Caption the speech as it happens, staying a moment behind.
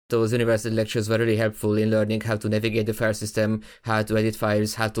those university lectures were really helpful in learning how to navigate the file system, how to edit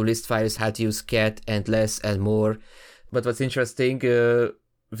files, how to list files, how to use cat and less and more. But what's interesting,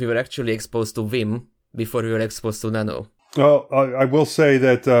 we were actually exposed to Vim before we were exposed to Nano. Well, I will say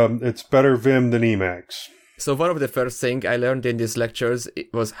that it's better Vim than Emacs. So one of the first things I learned in these lectures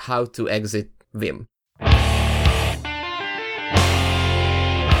was how to exit Vim.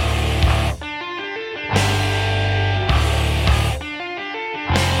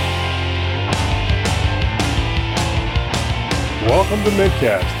 Welcome to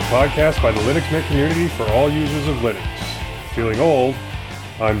Mintcast, a podcast by the Linux Mint community for all users of Linux. Feeling old?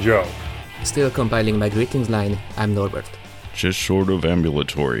 I'm Joe. Still compiling my greetings line, I'm Norbert. Just short of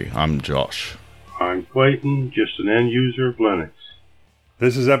ambulatory, I'm Josh. I'm Clayton, just an end user of Linux.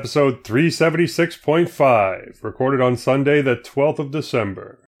 This is episode 376.5, recorded on Sunday the 12th of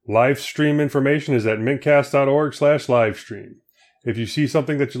December. Live stream information is at mintcast.org/livestream. If you see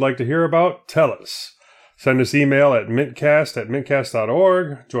something that you'd like to hear about, tell us. Send us email at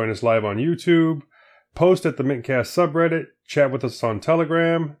mintcast@mintcast.org, join us live on YouTube, post at the Mintcast subreddit, chat with us on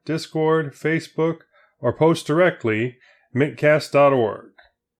Telegram, Discord, Facebook, or post directly, mintcast.org.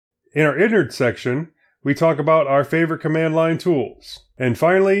 In our innards section, we talk about our favorite command line tools. And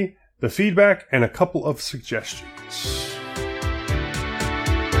finally, the feedback and a couple of suggestions.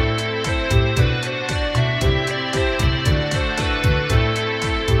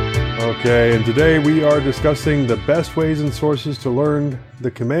 Okay, and today we are discussing the best ways and sources to learn the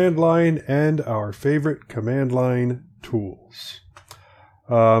command line and our favorite command line tools.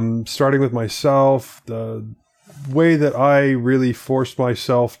 Starting with myself, the way that I really forced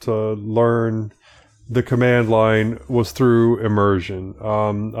myself to learn the command line was through immersion.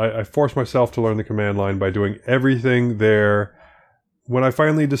 I forced myself to learn the command line by doing everything there. When I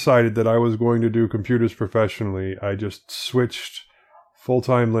finally decided that I was going to do computers professionally, I just switched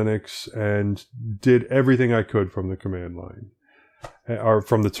full-time Linux and did everything I could from the command line or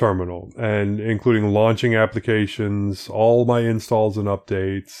from the terminal, and including launching applications, all my installs and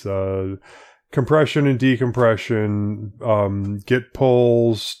updates, compression and decompression, git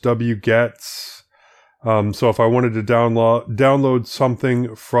pulls, wgets. So if I wanted to download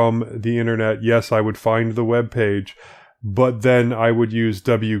something from the internet, yes, I would find the web page, but then I would use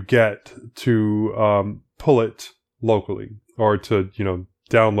wget to pull it locally, or to,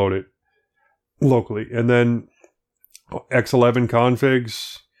 download it locally. And then X11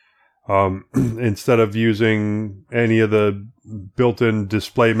 configs, instead of using any of the built-in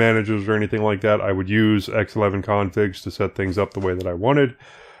display managers or anything like that, I would use X11 configs to set things up the way that I wanted.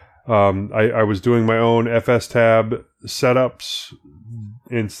 I was doing my own FSTab setups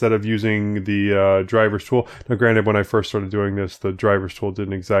instead of using the drivers tool. Now, granted, when I first started doing this, the drivers tool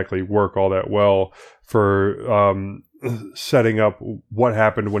didn't exactly work all that well for setting up what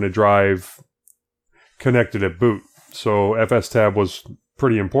happened when a drive connected at boot. So FSTab was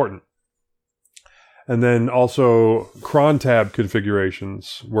pretty important. And then also crontab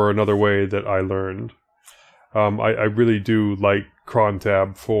configurations were another way that I learned. I really do like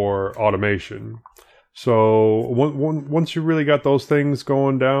crontab for automation. So once you really got those things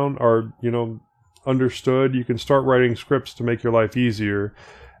going down, or understood, you can start writing scripts to make your life easier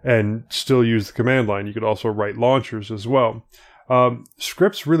and still use the command line. You could also write launchers as well.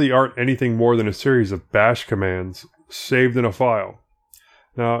 Scripts really aren't anything more than a series of bash commands saved in a file.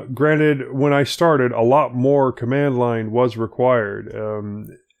 Now, granted, when I started, a lot more command line was required.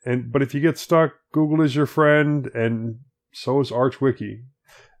 But if you get stuck, Google is your friend, and so is ArchWiki.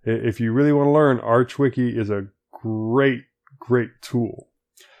 If you really want to learn, ArchWiki is a great, great tool.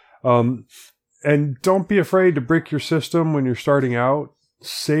 And don't be afraid to brick your system when you're starting out.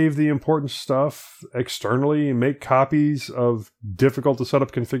 Save the important stuff externally and make copies of difficult to set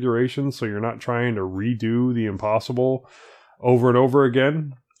up configurations so you're not trying to redo the impossible over and over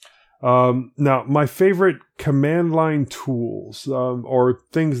again. Now, my favorite command line tools, or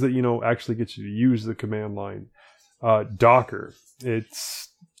things that, actually get you to use the command line. Docker. It's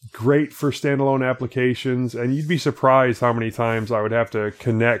great for standalone applications, and you'd be surprised how many times I would have to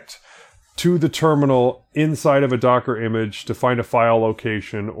connect to the terminal inside of a Docker image to find a file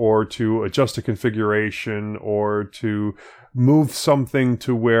location, or to adjust a configuration, or to move something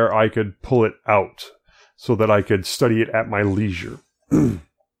to where I could pull it out so that I could study it at my leisure.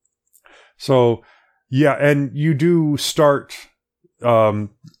 So, yeah, and you do start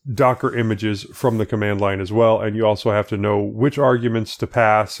Docker images from the command line as well, and you also have to know which arguments to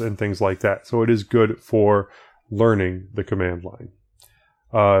pass and things like that. So it is good for learning the command line.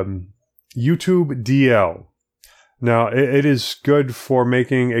 YouTube DL. Now, it is good for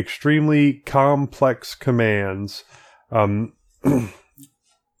making extremely complex commands. Hang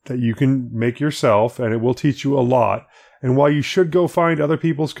that you can make yourself, and it will teach you a lot. And while you should go find other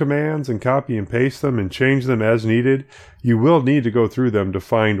people's commands and copy and paste them and change them as needed, you will need to go through them to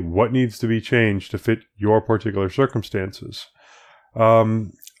find what needs to be changed to fit your particular circumstances.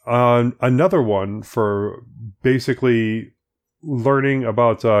 Another one for basically learning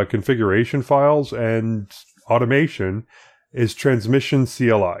about configuration files and automation is Transmission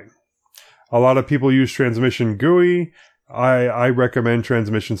CLI. A lot of people use Transmission GUI. I recommend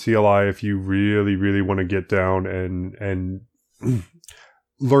Transmission CLI if you really, really want to get down and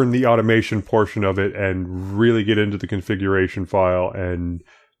learn the automation portion of it and really get into the configuration file and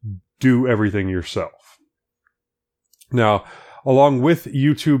do everything yourself. Now, along with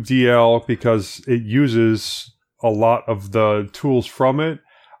YouTube DL, because it uses a lot of the tools from it,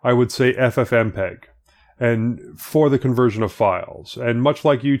 I would say FFmpeg. And for the conversion of files. And much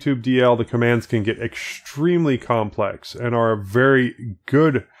like YouTube DL, the commands can get extremely complex and are a very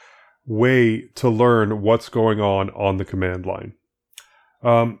good way to learn what's going on the command line.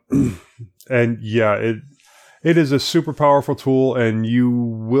 And yeah, it is a super powerful tool, and you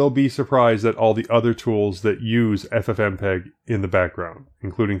will be surprised at all the other tools that use FFmpeg in the background,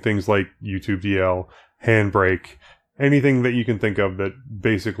 including things like YouTube DL, Handbrake, anything that you can think of that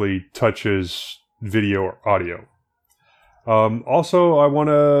basically touches video or audio. Also, I want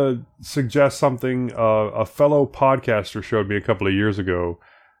to suggest something a fellow podcaster showed me a couple of years ago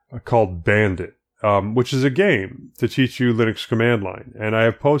called Bandit, which is a game to teach you Linux command line. And I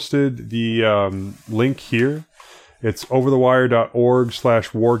have posted the link here. It's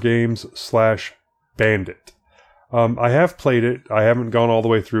overthewire.org/wargames/bandit. I have played it. I haven't gone all the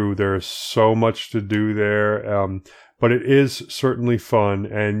way through. There's so much to do there. But it is certainly fun,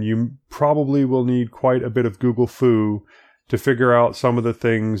 and you probably will need quite a bit of Google Foo to figure out some of the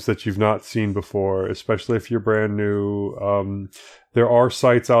things that you've not seen before, especially if you're brand new. There are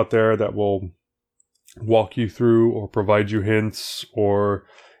sites out there that will walk you through or provide you hints, or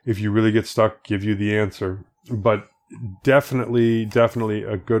if you really get stuck, give you the answer. But definitely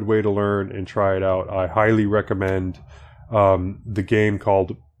a good way to learn and try it out. I highly recommend the game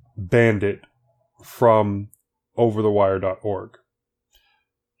called Bandit from overthewire.org.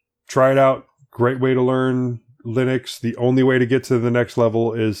 Try it out. Great way to learn Linux. The only way to get to the next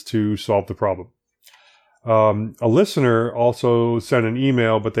level is to solve the problem. A listener also sent an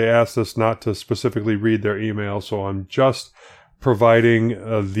email, but they asked us not to specifically read their email, so I'm just providing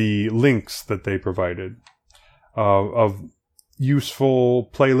the links that they provided of useful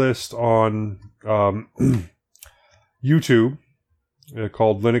playlist on YouTube.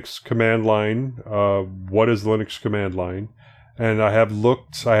 Called Linux Command Line. What is Linux Command Line? And I have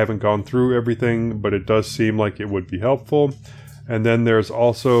looked. I haven't gone through everything, but it does seem like it would be helpful. And then there's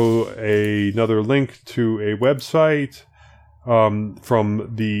also another link to a website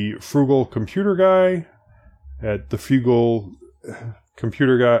from the Frugal Computer Guy at the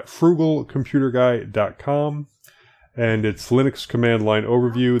frugalcomputerguy.com. And it's Linux Command Line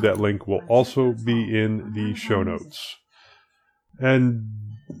Overview. That link will also be in the show notes. And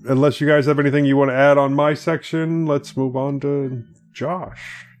unless you guys have anything you want to add on my section, let's move on to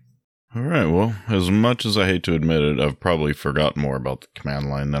Josh. All right, well, as much as I hate to admit it, I've probably forgotten more about the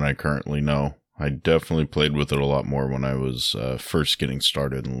command line than I currently know. I definitely played with it a lot more when I was first getting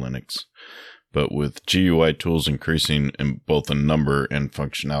started in Linux. But with GUI tools increasing in both in number and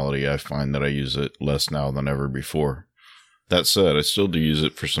functionality, I find that I use it less now than ever before. That said, I still do use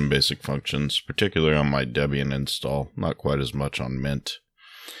it for some basic functions, particularly on my Debian install, not quite as much on Mint.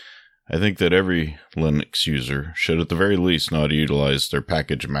 I think that every Linux user should at the very least know how to utilize their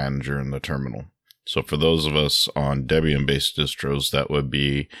package manager in the terminal. So for those of us on Debian-based distros, that would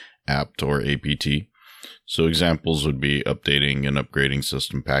be apt or apt. So examples would be updating and upgrading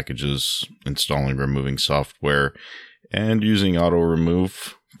system packages, installing, removing software, and using auto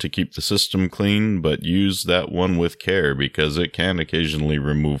remove to keep the system clean, but use that one with care because it can occasionally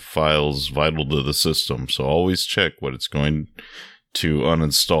remove files vital to the system. So always check what it's going to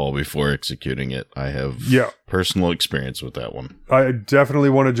uninstall before executing it. I have personal experience with that one. I definitely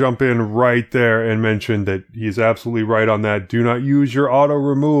want to jump in right there and mention that he's absolutely right on that. Do not use your auto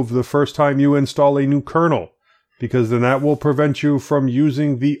remove the first time you install a new kernel, because then that will prevent you from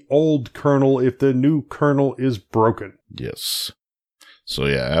using the old kernel if the new kernel is broken. Yes. So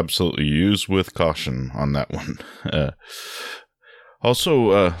yeah, absolutely use with caution on that one.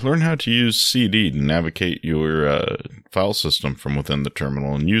 Also, learn how to use CD to navigate your file system from within the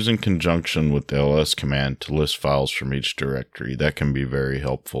terminal, and use in conjunction with the ls command to list files from each directory. That can be very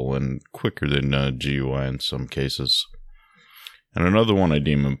helpful and quicker than GUI in some cases. And another one I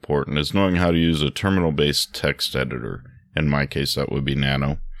deem important is knowing how to use a terminal-based text editor. In my case, that would be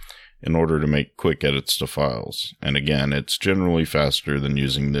Nano. in order to make quick edits to files. And again, it's generally faster than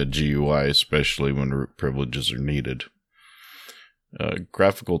using the GUI, especially when root privileges are needed.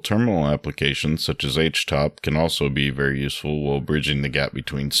 Graphical terminal applications such as HTOP can also be very useful while bridging the gap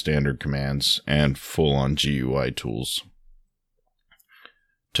between standard commands and full-on GUI tools.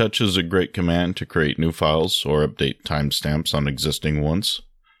 Touch is a great command to create new files or update timestamps on existing ones.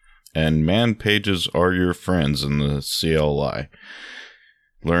 And man pages are your friends in the CLI.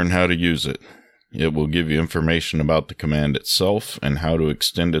 Learn how to use it. It will give you information about the command itself and how to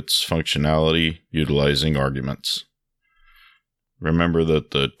extend its functionality utilizing arguments. Remember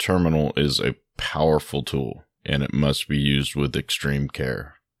that the terminal is a powerful tool, and it must be used with extreme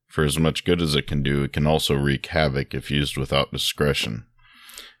care. For as much good as it can do, it can also wreak havoc if used without discretion.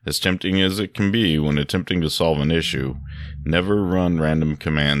 As tempting as it can be when attempting to solve an issue, never run random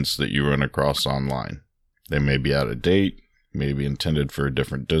commands that you run across online. They may be out of date, may be intended for a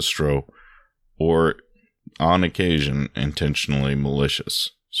different distro, or, on occasion, intentionally malicious.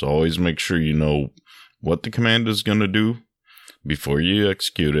 So always make sure you know what the command is going to do before you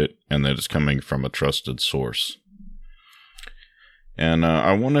execute it, and that it's coming from a trusted source. And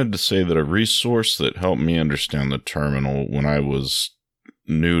I wanted to say that a resource that helped me understand the terminal when I was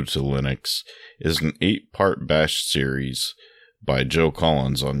new to Linux is an 8-part bash series by Joe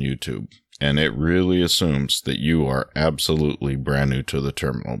Collins on YouTube. And it really assumes that you are absolutely brand new to the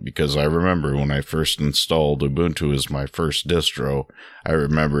terminal, because I remember when I first installed Ubuntu as my first distro, I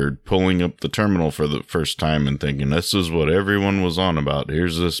remembered pulling up the terminal for the first time and thinking, this is what everyone was on about.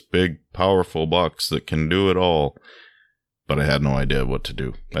 Here's this big, powerful box that can do it all. But I had no idea what to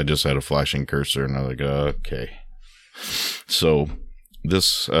do. I just had a flashing cursor and I was like, okay. So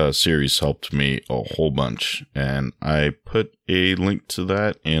this series helped me a whole bunch, and I put a link to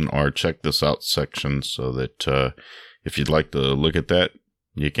that in our Check This Out section so that if you'd like to look at that,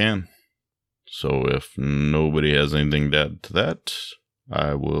 you can. So if nobody has anything to add to that,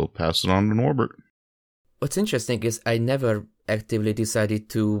 I will pass it on to Norbert. What's interesting is I never actively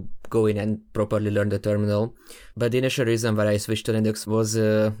decided to go in and properly learn the terminal, but the initial reason why I switched to Linux was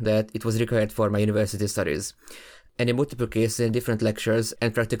that it was required for my university studies. And in multiple cases, in different lectures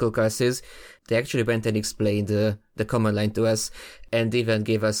and practical classes, they actually went and explained the command line to us, and even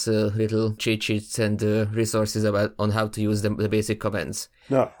gave us little cheat sheets and resources on how to use the basic commands.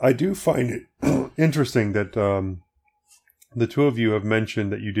 Now, I do find it interesting that the two of you have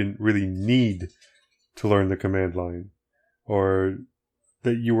mentioned that you didn't really need to learn the command line, or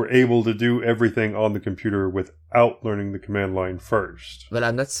that you were able to do everything on the computer without learning the command line first. Well,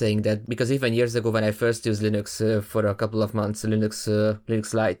 I'm not saying that, because even years ago when I first used Linux for a couple of months,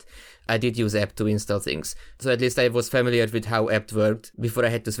 Linux Lite, I did use apt to install things. So at least I was familiar with how apt worked before I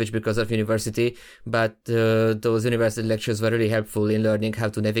had to switch because of university, but those university lectures were really helpful in learning how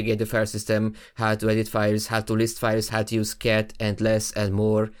to navigate the file system, how to edit files, how to list files, how to use cat and less and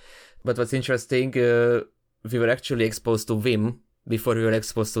more. But what's interesting, we were actually exposed to Vim before we were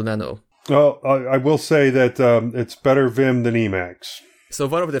exposed to Nano. Well, I will say that it's better Vim than Emacs. So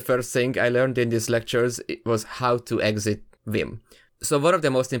one of the first things I learned in these lectures was how to exit Vim. So one of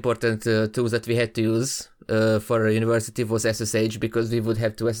the most important tools that we had to use for a university was SSH, because we would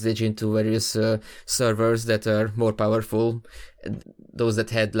have to SSH into various servers that are more powerful, those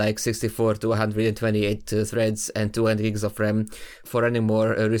that had like 64 to 128 threads and 200 gigs of RAM for running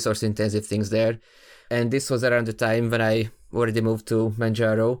more resource-intensive things there. And this was around the time when I already moved to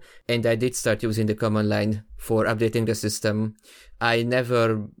Manjaro, and I did start using the command line for updating the system. I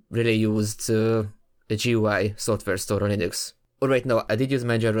never really used a GUI software store on Linux. Alright, no, I did use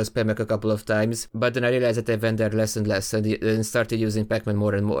Manjaro Spamac a couple of times, but then I realized that I went there less and less, and then started using Pacman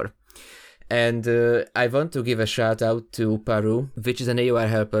more and more. And I want to give a shout out to Paru, which is an AUR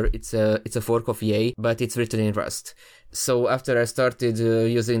helper. It's a fork of Yay, but it's written in Rust. So after I started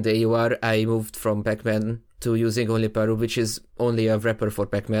using the AUR, I moved from Pacman to using only Paru, which is only a wrapper for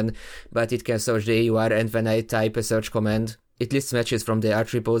Pacman, but it can search the AUR, and when I type a search command, it lists matches from the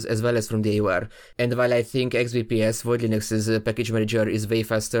Arch repos as well as from the AUR. And while I think XBPS, Void Linux's package manager, is way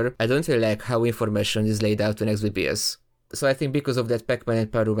faster, I don't really like how information is laid out in XBPS. So I think because of that, Pacman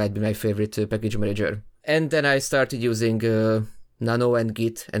and Paru might be my favorite package manager. And then I started using Nano and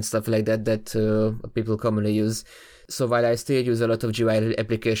Git and stuff like that people commonly use. So while I still use a lot of GUI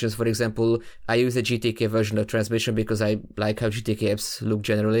applications, for example, I use a GTK version of Transmission because I like how GTK apps look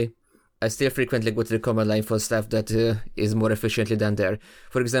generally. I still frequently go to the command line for stuff that is more efficiently done there.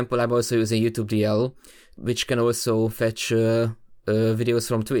 For example, I'm also using YouTube DL, which can also fetch videos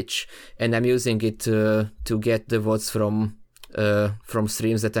from Twitch, and I'm using it to get the VODs from from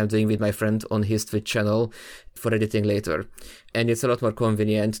streams that I'm doing with my friend on his Twitch channel for editing later. And it's a lot more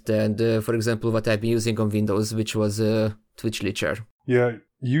convenient than, for example, what I've been using on Windows, which was Twitch Leecher. Yeah,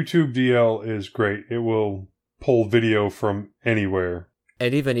 YouTube DL is great. It will pull video from anywhere.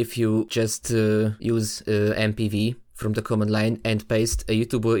 And even if you just use MPV from the command line and paste a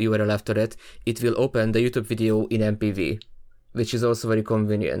YouTube URL after it, it will open the YouTube video in MPV, which is also very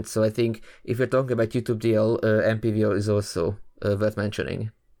convenient. So I think if you're talking about YouTube DL, MPV is also worth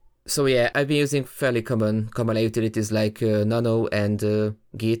mentioning. So yeah, I've been using fairly common utilities like Nano and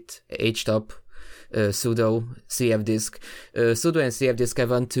Git, htop, sudo, cfdisk. Sudo and cfdisk I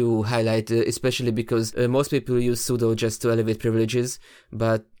want to highlight, especially because most people use sudo just to elevate privileges,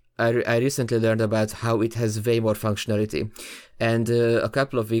 but I recently learned about how it has way more functionality. And a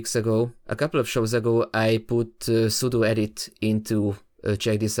couple of shows ago, I put sudo edit into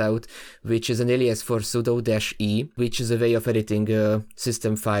check this out, which is an alias for sudo-e, which is a way of editing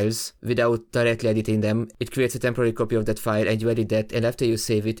system files without directly editing them. It creates a temporary copy of that file and you edit that, and after you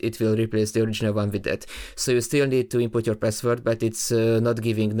save it, it will replace the original one with that. So you still need to input your password, but it's not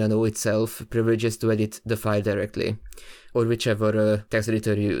giving Nano itself privileges to edit the file directly, or whichever text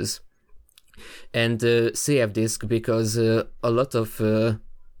editor you use. And cfdisk, because a lot of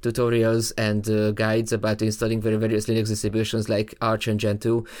tutorials and guides about installing various Linux distributions like Arch and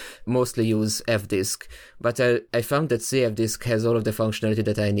Gentoo mostly use fdisk, but I found that cfdisk has all of the functionality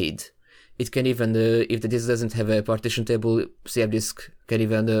that I need. It can even, if the disk doesn't have a partition table, cfdisk can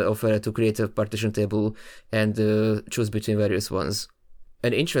even offer to create a partition table and choose between various ones.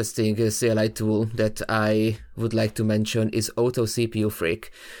 An interesting CLI tool that I would like to mention is Auto CPU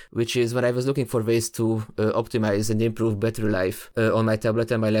Freak, which is when I was looking for ways to optimize and improve battery life on my tablet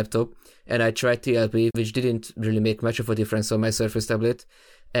and my laptop, and I tried TLP, which didn't really make much of a difference on my Surface tablet.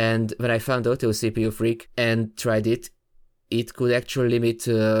 And when I found Auto CPU Freak and tried it, it could actually limit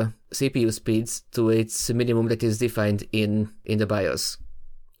CPU speeds to its minimum that is defined in the BIOS.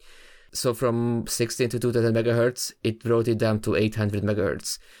 So from 16 to 2000 megahertz, it brought it down to 800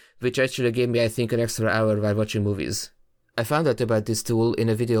 megahertz, which actually gave me, I think, an extra hour while watching movies. I found out about this tool in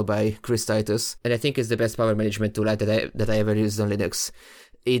a video by Chris Titus, and I think it's the best power management tool that I ever used on Linux.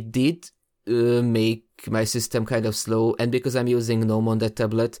 It did make my system kind of slow, and because I'm using GNOME on that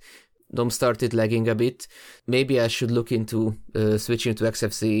tablet, GNOME started lagging a bit. Maybe I should look into switching to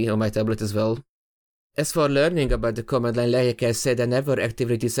XFCE on my tablet as well. As for learning about the command line, like I said, I never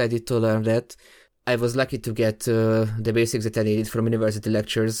actively decided to learn that. I was lucky to get the basics that I needed from university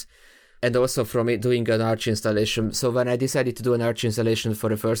lectures and also from doing an Arch installation. So when I decided to do an Arch installation for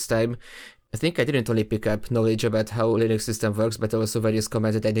the first time, I think I didn't only pick up knowledge about how Linux system works, but also various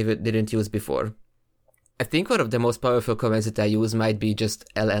commands that I didn't use before. I think one of the most powerful commands that I use might be just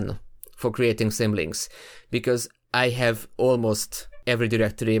ln for creating symlinks, because I have almost every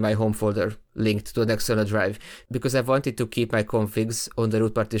directory in my home folder linked to an external drive, because I wanted to keep my configs on the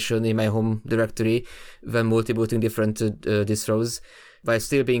root partition in my home directory when multi-booting different distros, while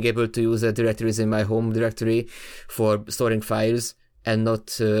still being able to use the directories in my home directory for storing files and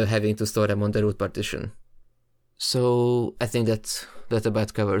not having to store them on the root partition. So I think that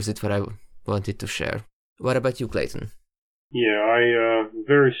about covers it what I wanted to share. What about you, Clayton? Yeah, I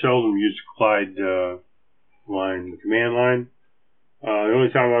very seldom use Clyde line, the command line. The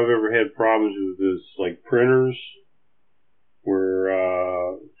only time I've ever had problems with is like printers, where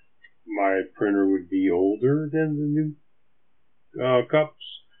my printer would be older than the new cups,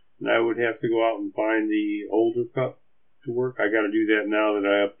 and I would have to go out and find the older cup to work. I got to do that now that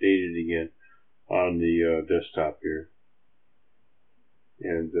I updated again on the desktop here,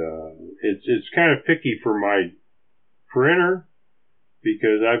 and it's kind of picky for my printer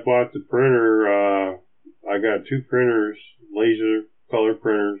because I bought the printer. I got two printers, laser color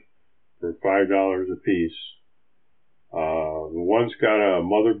printers, for $5 a piece. The one's got a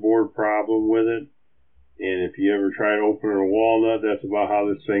motherboard problem with it, and if you ever try to open a walnut, that's about how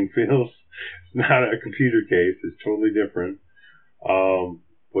this thing feels. It's not a computer case; it's totally different.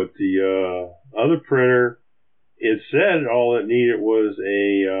 But the other printer, it said all it needed was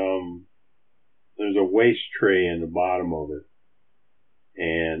there's a waste tray in the bottom of it,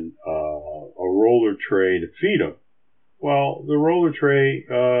 and a roller tray to feed them. Well, the roller tray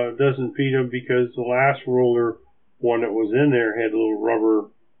doesn't feed them because the last roller one that was in there had little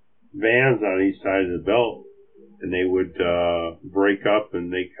rubber bands on each side of the belt, and they would break up,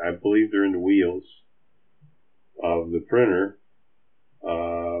 and I believe they're in the wheels of the printer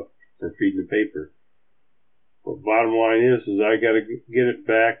for feeding the paper. But bottom line is I got to get it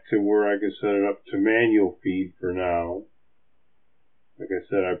back to where I can set it up to manual feed for now. Like I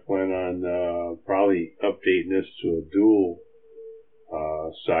said, I plan on probably updating this to a dual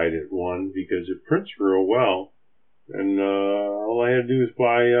sided one because it prints real well. And all I had to do was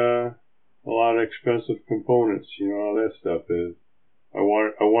buy a lot of expensive components. You know how that stuff is. I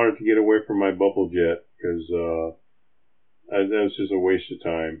wanted to get away from my bubble jet because that was just a waste of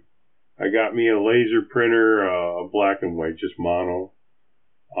time. I got me a laser printer, black and white, just mono.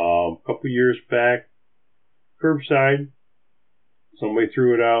 A couple years back, curbside, somebody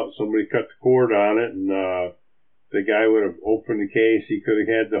threw it out, somebody cut the cord on it, and the guy would have opened the case, he could have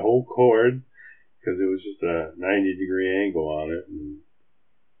had the whole cord, because it was just a 90-degree angle on it. And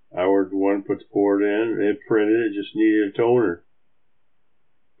I ordered one, put the cord in, it printed, it just needed a toner.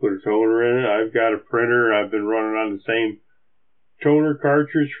 Put a toner in it, I've got a printer, I've been running on the same toner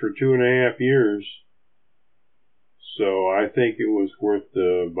cartridge for 2.5 years. So I think it was worth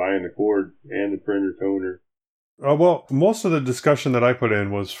buying the cord and the printer toner. Well, most of the discussion that I put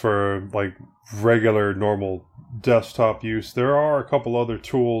in was for like regular, normal desktop use. There are a couple other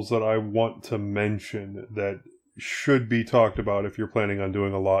tools that I want to mention that should be talked about if you're planning on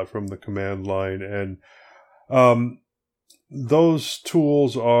doing a lot from the command line. And those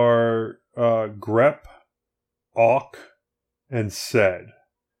tools are grep, awk, and sed.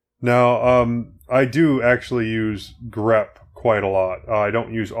 Now, I do actually use grep quite a lot. I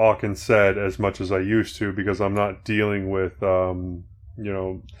don't use awk and sed as much as I used to because I'm not dealing with,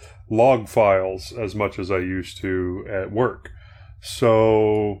 log files as much as I used to at work.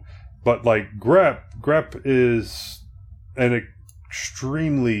 So, but like grep is an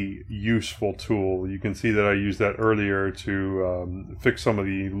extremely useful tool. You can see that I used that earlier to fix some of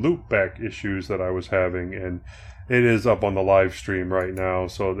the loopback issues that I was having, and it is up on the live stream right now,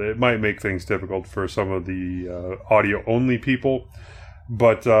 so it might make things difficult for some of the audio-only people.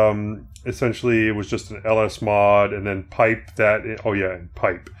 But essentially, it was just an LS mod, and then pipe that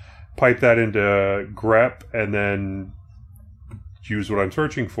that into grep, and then use what I'm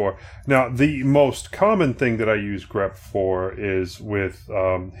searching for. Now, the most common thing that I use grep for is with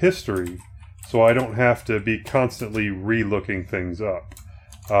history, so I don't have to be constantly re-looking things up.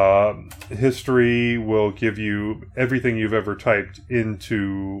 History will give you everything you've ever typed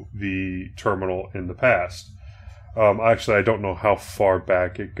into the terminal in the past. Actually, I don't know how far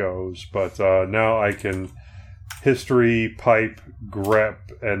back it goes, but now I can history, pipe,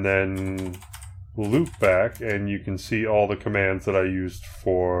 grep, and then loopback, and you can see all the commands that I used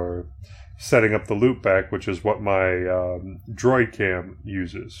for setting up the loopback, which is what my DroidCam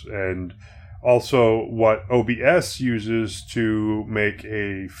uses, and also what OBS uses to make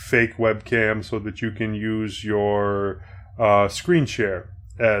a fake webcam so that you can use your screen share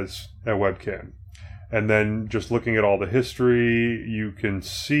as a webcam. And then just looking at all the history, you can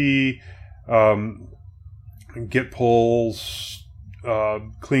see git pulls,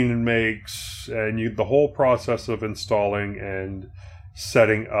 clean and makes, and the whole process of installing and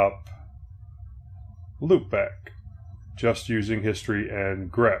setting up loopback just using history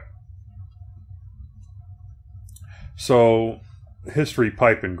and grep. So history,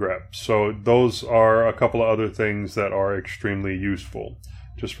 pipe, and grep. So those are a couple of other things that are extremely useful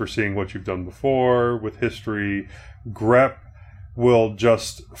just for seeing what you've done before. With history, grep will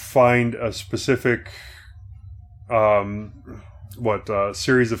just find a specific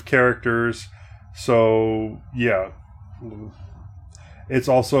series of characters. So yeah, it's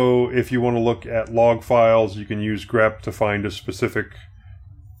also, if you want to look at log files, you can use grep to find a specific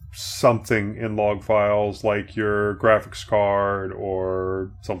something in log files, like your graphics card or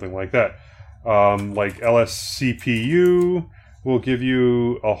something like that. Like LSCPU will give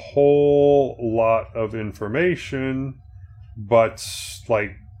you a whole lot of information, but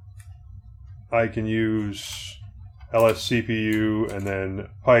like I can use LSCPU and then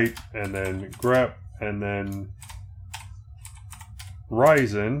pipe and then grep and then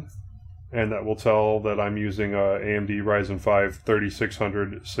Ryzen, and that will tell that I'm using a AMD Ryzen 5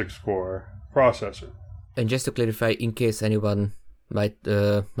 3600 6-core processor. And just to clarify, in case anyone might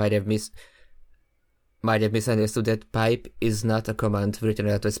have misunderstood, that pipe is not a command written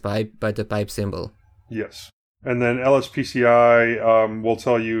out as pipe, but the pipe symbol. Yes. And then LSPCI will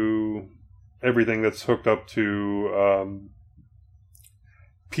tell you everything that's hooked up to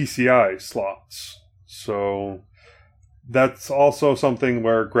PCI slots. So that's also something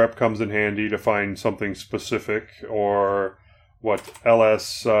where grep comes in handy to find something specific, or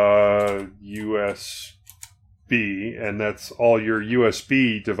LS USB, and that's all your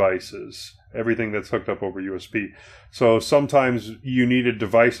USB devices, everything that's hooked up over USB. So sometimes you need a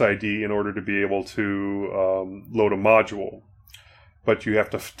device ID in order to be able to load a module, but you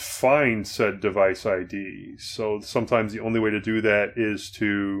have to find said device ID. So sometimes the only way to do that is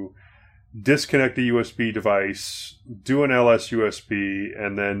to disconnect a USB device, do an LS USB,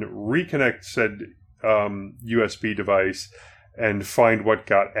 and then reconnect said USB device and find what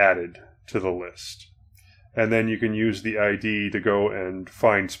got added to the list. And then you can use the ID to go and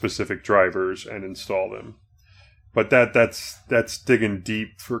find specific drivers and install them. But that's digging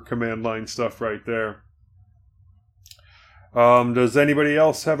deep for command line stuff right there. Does anybody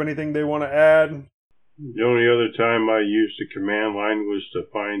else have anything they want to add? The only other time I used the command line was to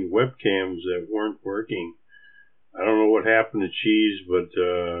find webcams that weren't working. I don't know what happened to Cheese, but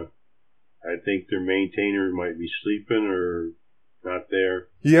I think their maintainer might be sleeping or not there.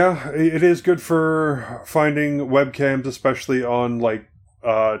 Yeah, it is good for finding webcams, especially on like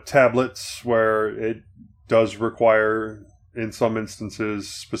tablets where it does require, in some instances,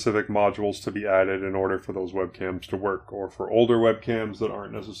 specific modules to be added in order for those webcams to work, or for older webcams that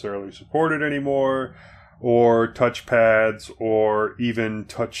aren't necessarily supported anymore, or touchpads, or even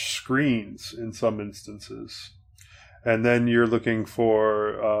touch screens in some instances. And then you're looking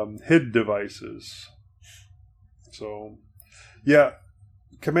for HID devices. So, yeah,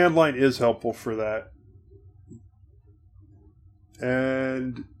 command line is helpful for that.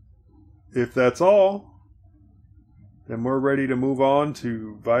 And if that's all, then we're ready to move on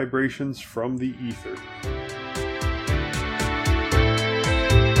to vibrations from the ether.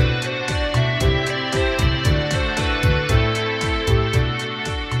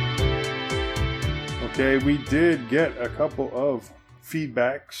 Okay, we did get a couple of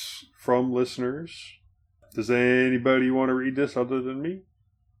feedbacks from listeners. Does anybody want to read this other than me?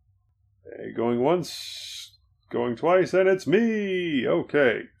 Okay, going once, going twice, and it's me!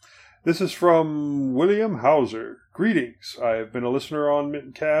 Okay. This is from William Hauser. Greetings. I have been a listener on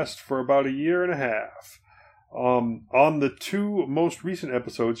Mintcast for about a year and a half. On the two most recent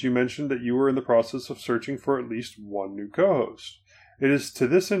episodes, you mentioned that you were in the process of searching for at least one new co-host. It is to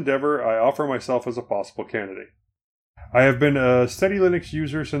this endeavor I offer myself as a possible candidate. I have been a steady Linux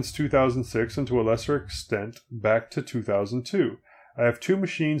user since 2006 and to a lesser extent back to 2002. I have two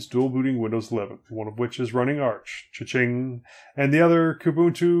machines dual booting Windows 11, one of which is running Arch, cha-ching, and the other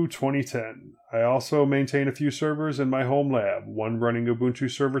Kubuntu 2010. I also maintain a few servers in my home lab, one running Ubuntu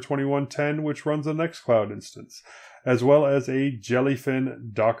Server 2110, which runs a Nextcloud instance, as well as a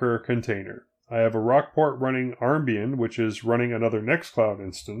Jellyfin Docker container. I have a Rockport running Armbian, which is running another Nextcloud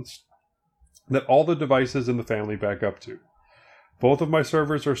instance, that all the devices in the family back up to. Both of my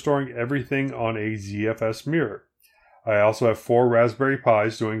servers are storing everything on a ZFS mirror. I also have 4 Raspberry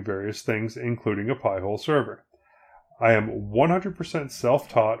Pis doing various things, including a Pi-hole server. I am 100%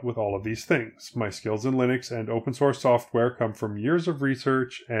 self-taught with all of these things. My skills in Linux and open source software come from years of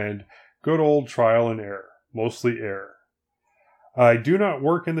research and good old trial and error, mostly error. I do not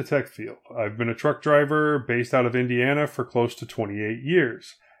work in the tech field. I've been a truck driver based out of Indiana for close to 28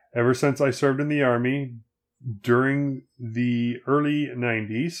 years. Ever since I served in the Army during the early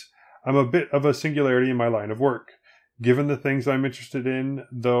 90s, I'm a bit of a singularity in my line of work. Given the things I'm interested in,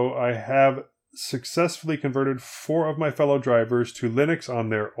 though, I have successfully converted 4 of my fellow drivers to Linux on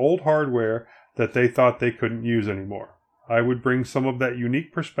their old hardware that they thought they couldn't use anymore. I would bring some of that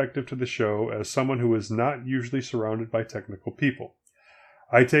unique perspective to the show as someone who is not usually surrounded by technical people.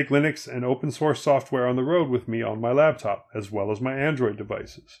 I take Linux and open source software on the road with me on my laptop, as well as my Android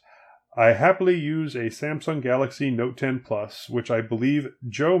devices. I happily use a Samsung Galaxy Note 10 Plus, which I believe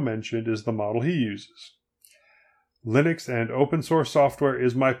Joe mentioned is the model he uses. Linux and open source software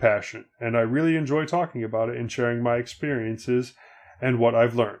is my passion, and I really enjoy talking about it and sharing my experiences and what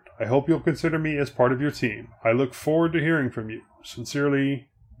I've learned. I hope you'll consider me as part of your team. I look forward to hearing from you. Sincerely,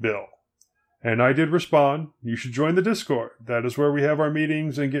 Bill. And I did respond. You should join the Discord. That is where we have our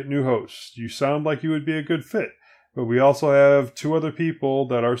meetings and get new hosts. You sound like you would be a good fit, but we also have 2 other people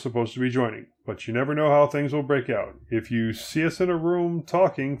that are supposed to be joining. But you never know how things will break out. If you see us in a room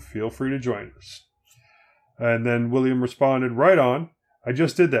talking, feel free to join us. And then William responded, right on. I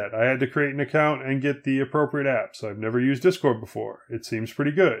just did that. I had to create an account and get the appropriate apps. I've never used Discord before. It seems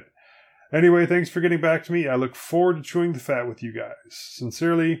pretty good. Anyway, thanks for getting back to me. I look forward to chewing the fat with you guys.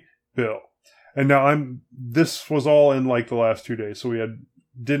 Sincerely, Bill. And now this was all in like the last 2 days, so we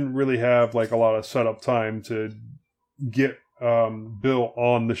didn't really have like a lot of setup time to get Bill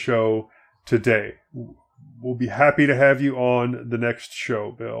on the show today. We'll be happy to have you on the next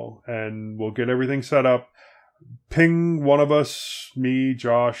show, Bill, and we'll get everything set up. Ping one of us, me,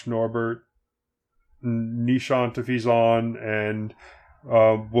 Josh, Norbert, Nishant if he's on, and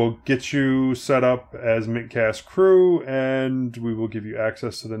we'll get you set up as Mintcast crew, and we will give you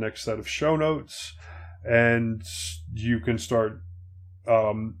access to the next set of show notes, and you can start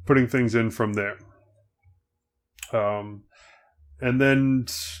putting things in from there. And then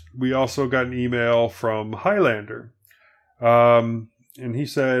we also got an email from Highlander. And he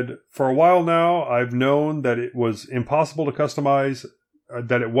said, for a while now, I've known that it was possible to customize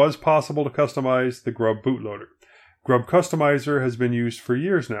the Grub bootloader. Grub Customizer has been used for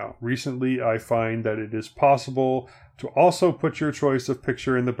years now. Recently, I find that it is possible to also put your choice of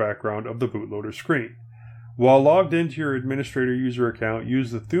picture in the background of the bootloader screen. While logged into your administrator user account,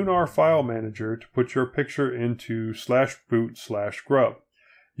 use the Thunar file manager to put your picture into /boot/grub.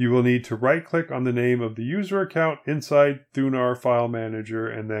 You will need to right-click on the name of the user account inside Thunar file manager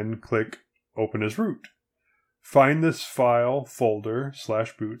and then click Open as root. Find this file folder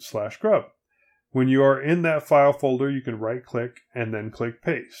 /boot/grub. When you are in that file folder, you can right-click and then click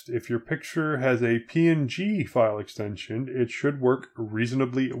Paste. If your picture has a PNG file extension, it should work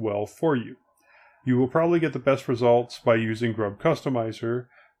reasonably well for you. You will probably get the best results by using Grub Customizer,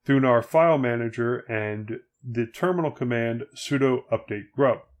 Thunar File Manager, and the terminal command sudo update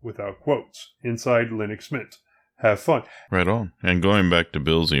grub, without quotes, inside Linux Mint. Have fun. Right on. And going back to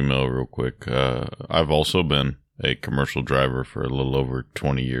Bill's email real quick, I've also been a commercial driver for a little over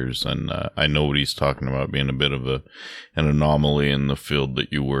 20 years, and I know what he's talking about, being a bit of an anomaly in the field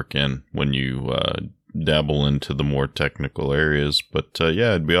that you work in when you dabble into the more technical areas. But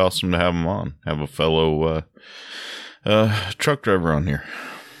yeah, it'd be awesome to have him on, have a fellow truck driver on here.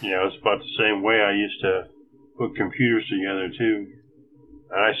 Yeah, it's about the same way. I used to put computers together too,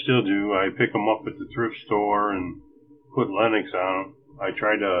 and I still do. I pick them up at the thrift store and put Linux on them. I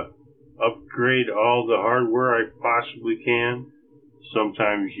try to upgrade all the hardware I possibly can.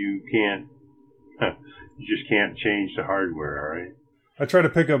 Sometimes you can't. You just can't change the hardware, all right? I try to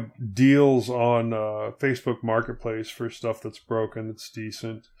pick up deals on Facebook Marketplace for stuff that's broken, that's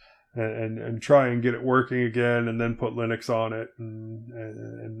decent, and try and get it working again, and then put Linux on it,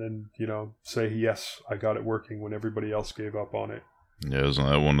 and then, you know, say, yes, I got it working when everybody else gave up on it. Yeah, isn't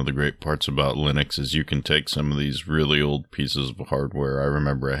that one of the great parts about Linux is you can take some of these really old pieces of hardware. I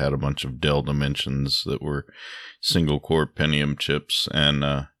remember I had a bunch of Dell Dimensions that were single-core Pentium chips, and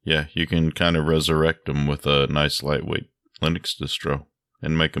yeah, you can kind of resurrect them with a nice lightweight Linux distro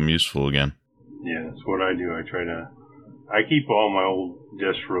and make them useful again. Yeah, that's what I do. I keep all my old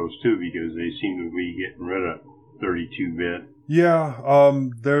distros too, because they seem to be getting rid of 32-bit. Yeah,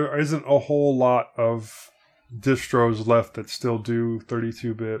 there isn't a whole lot of distros left that still do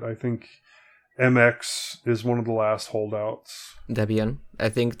 32-bit. I think MX is one of the last holdouts. Debian. I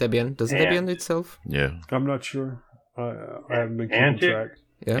think Debian. Does Debian itself? Yeah. I'm not sure. I haven't been keeping track.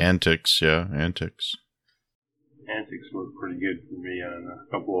 Yeah. Antics, yeah. Antics. Antics worked pretty good for me on a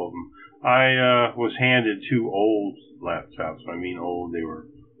couple of them. I was handed two old laptops. I mean old. They were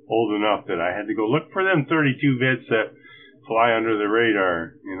old enough that I had to go look for them 32 bits that fly under the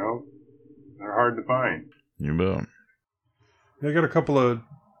radar, you know. They're hard to find. You bet. I got a couple of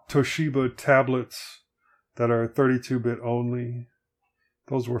Toshiba tablets that are 32-bit only.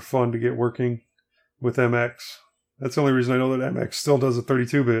 Those were fun to get working with MX. That's the only reason I know that MX still does a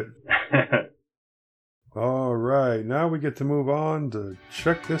 32-bit. All right, now we get to move on to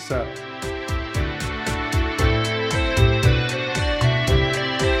check this out.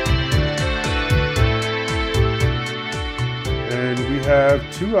 And we have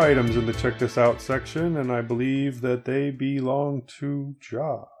two items in the Check This Out section, and I believe that they belong to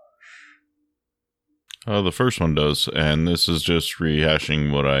Josh. The first one does, and this is just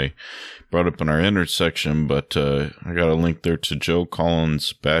rehashing what I brought up in our intersection, but I got a link there to Joe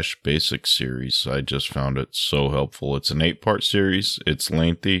Collins' Bash Basics series. I just found it so helpful. It's an 8-part series. It's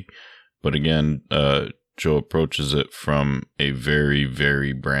lengthy, but again, Joe approaches it from a very,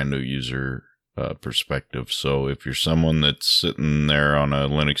 very brand new user perspective. So if you're someone that's sitting there on a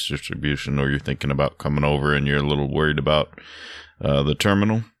Linux distribution, or you're thinking about coming over and you're a little worried about the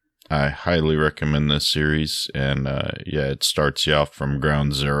terminal, I highly recommend this series, and yeah, it starts you off from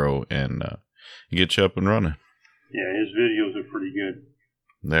ground zero and gets you up and running. Yeah, his videos are pretty good.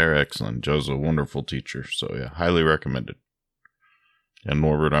 They're excellent. Joe's a wonderful teacher, so yeah, highly recommended. And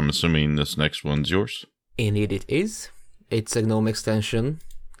Norbert, I'm assuming this next one's yours? Indeed it is. It's a GNOME extension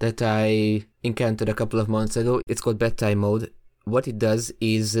that I encountered a couple of months ago. It's called Bedtime Mode. What it does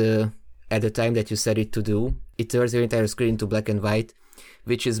is, at the time that you set it to do, it turns your entire screen to black and white,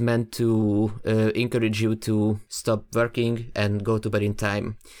 which is meant to encourage you to stop working and go to bed in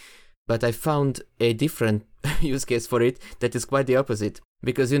time. But I found a different use case for it that is quite the opposite.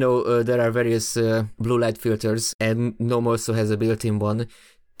 Because, you know, there are various blue light filters, and GNOME also has a built-in one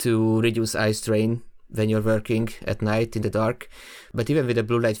to reduce eye strain when you're working at night in the dark. But even with the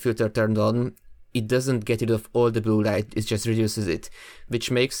blue light filter turned on, it doesn't get rid of all the blue light, it just reduces it,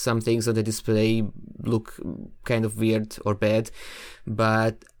 which makes some things on the display look kind of weird or bad.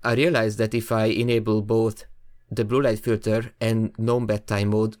 But I realized that if I enable both the blue light filter and GNOME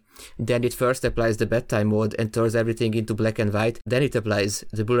bedtime mode, then it first applies the bedtime mode and turns everything into black and white, then it applies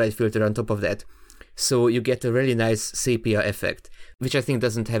the blue light filter on top of that. So you get a really nice sepia effect, which I think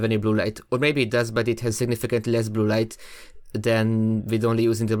doesn't have any blue light. Or maybe it does, but it has significantly less blue light than with only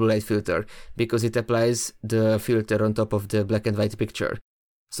using the blue light filter, because it applies the filter on top of the black and white picture.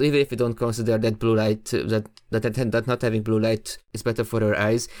 So even if we don't consider that blue light, that not having blue light is better for our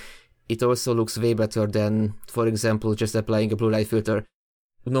eyes, it also looks way better than, for example, just applying a blue light filter.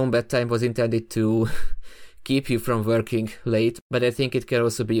 GNOME bedtime was intended to keep you from working late, but I think it can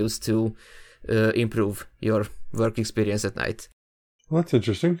also be used to improve your work experience at night. Well, that's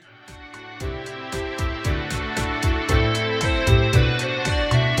interesting.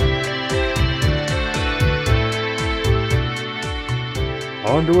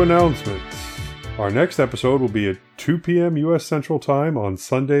 On to announcements. Our next episode will be at 2 p.m. U.S. Central Time on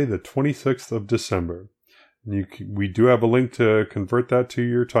Sunday, the 26th of December. We do have a link to convert that to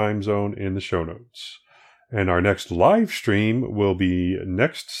your time zone in the show notes. And our next live stream will be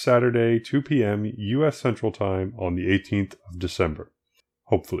next Saturday, 2 p.m. U.S. Central Time on the 18th of December.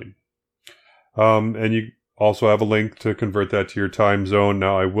 Hopefully. And you also have a link to convert that to your time zone.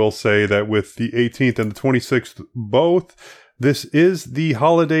 Now, I will say that with the 18th and the 26th both, this is the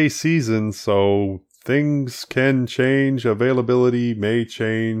holiday season, so things can change. Availability may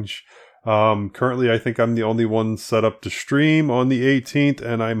change. Currently, I think I'm the only one set up to stream on the 18th,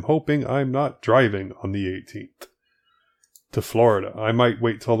 and I'm hoping I'm not driving on the 18th to Florida. I might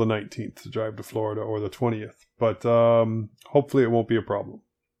wait till the 19th to drive to Florida, or the 20th, but hopefully it won't be a problem.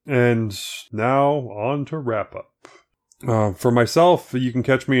 And now on to wrap up. For myself, you can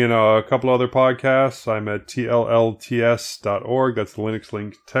catch me in a couple other podcasts. I'm at tllts.org. That's the Linux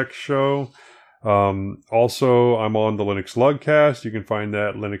Link Tech Show. Also, I'm on the Linux Lugcast. You can find that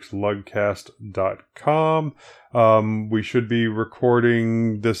at linuxlugcast.com. We should be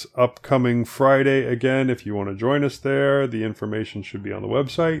recording this upcoming Friday again. If you want to join us there, the information should be on the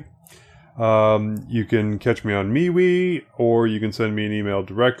website. You can catch me on MeWe, or you can send me an email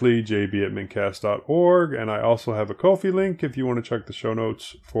directly, jb@mintcast.org, and I also have a Ko-fi link if you want to check the show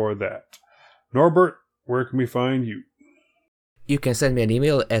notes for that. Norbert, where can we find you? You can send me an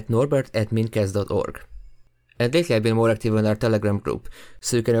email at norbert@mintcast.org. And lately I've been more active in our Telegram group,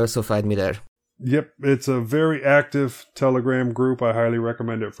 so you can also find me there. Yep, it's a very active Telegram group. I highly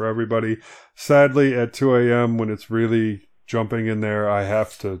recommend it for everybody. Sadly, at 2 a.m. when it's really jumping in there, I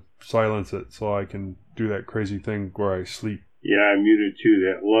have to silence it so I can do that crazy thing where I sleep. Yeah, I muted too.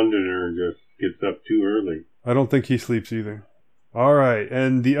 That Londoner just gets up too early. I don't think he sleeps either. All right,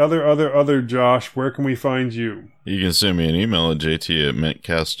 and the other Josh, where can we find you? You can send me an email at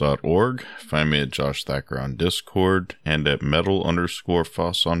jt@mintcast.org. Find me at Josh Thacker on Discord and at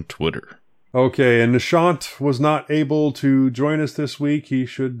metal_foss on Twitter. Okay, and Nishant was not able to join us this week. He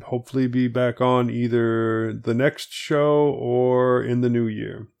should hopefully be back on either the next show or in the new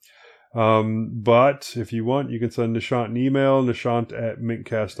year. But if you want, you can send Nishant an email,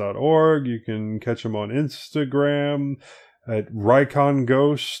 nishant@mintcast.org. You can catch him on Instagram at Rycon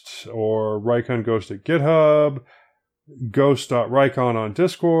Ghost or Rycon Ghost at GitHub, Ghost.Rycon on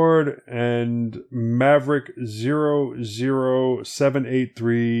Discord, and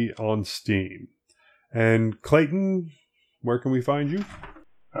Maverick00783 on Steam. And Clayton, where can we find you?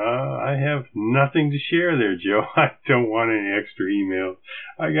 I have nothing to share there, Joe. I don't want any extra emails.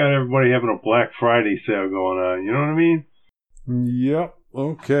 I got everybody having a Black Friday sale going on. You know what I mean? Yep.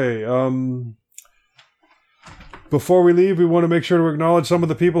 Okay. Before we leave, we want to make sure to acknowledge some of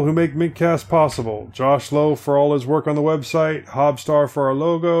the people who make Mintcast possible. Josh Lowe for all his work on the website, Hobstar for our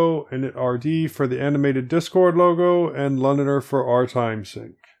logo, InitRD for the animated Discord logo, and Londoner for our time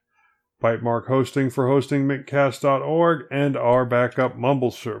sync. Bytemark Hosting for hosting mintcast.org and our backup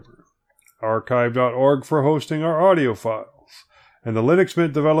Mumble server. Archive.org for hosting our audio files. And the Linux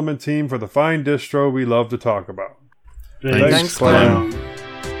Mint development team for the fine distro we love to talk about. Thanks, Clown.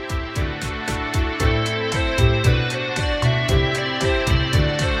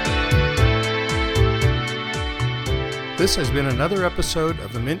 This has been another episode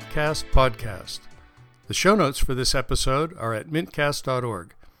of the Mintcast podcast. The show notes for this episode are at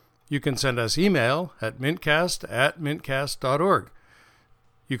mintcast.org. You can send us email at mintcast@mintcast.org.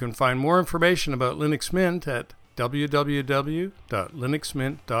 You can find more information about Linux Mint at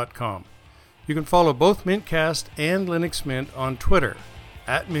www.linuxmint.com. You can follow both Mintcast and Linux Mint on Twitter,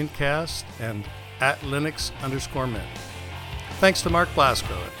 @Mintcast and @Linux_Mint. Thanks to Mark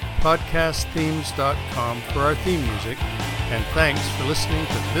Blasco at podcastthemes.com for our theme music, and thanks for listening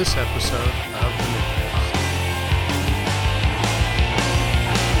to this episode of the Midcast.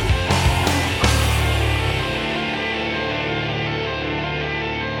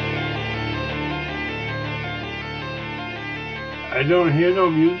 I don't hear no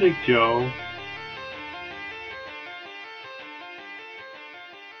music, Joe.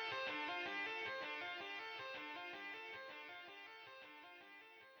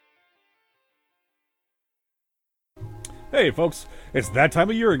 Hey folks, it's that time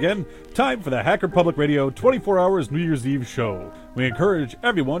of year again. Time for the Hacker Public Radio 24 Hours New Year's Eve show. We encourage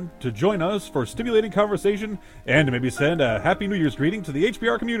everyone to join us for stimulating conversation and to maybe send a Happy New Year's greeting to the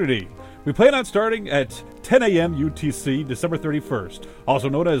HPR community. We plan on starting at 10 a.m. UTC December 31st, also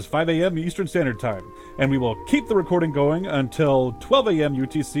known as 5 a.m. Eastern Standard Time, and we will keep the recording going until 12 a.m.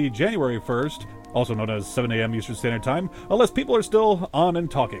 UTC January 1st, also known as 7 a.m. Eastern Standard Time, unless people are still on and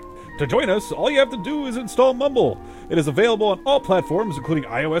talking. To join us, all you have to do is install Mumble. It is available on all platforms, including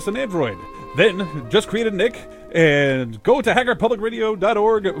iOS and Android. Then, just create a nick and go to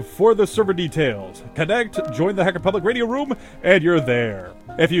hackerpublicradio.org for the server details. Connect, join the Hacker Public Radio room, and you're there.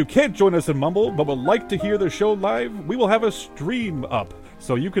 If you can't join us in Mumble, but would like to hear the show live, we will have a stream up,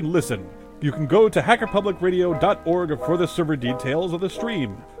 so you can listen. You can go to hackerpublicradio.org for the server details of the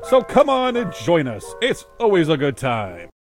stream. So come on and join us. It's always a good time.